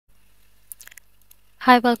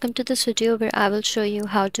Hi, welcome to this video where I will show you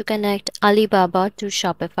how to connect Alibaba to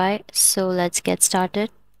Shopify. So let's get started.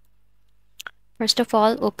 First of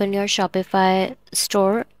all, open your Shopify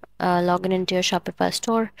store, log in into your Shopify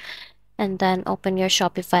store, and then open your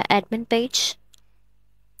Shopify admin page.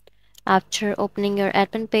 After opening your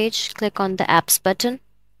admin page, click on the apps button,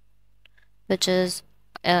 which is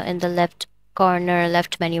in the left corner,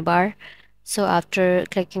 left menu bar. So after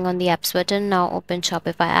clicking on the apps button, now open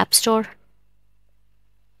Shopify App Store.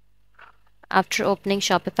 After opening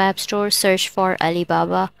Shopify App Store, search for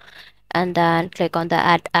Alibaba and then click on the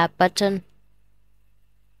Add App button.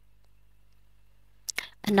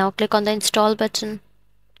 And now click on the Install button.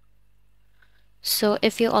 So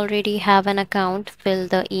if you already have an account, fill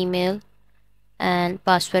the email and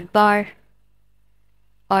password bar.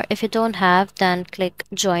 Or if you don't have, then click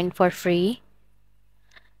Join for free.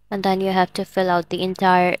 And then you have to fill out the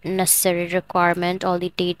entire necessary requirement, all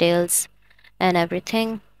the details and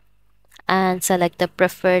everything. And select the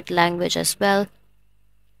preferred language as well.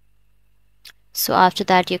 So after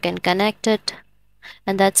that you can connect it,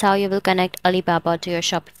 and that's how you will connect Alibaba to your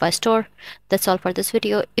Shopify store. That's all for this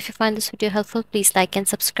video. If you find this video helpful, please like and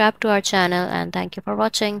subscribe to our channel, and thank you for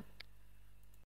watching.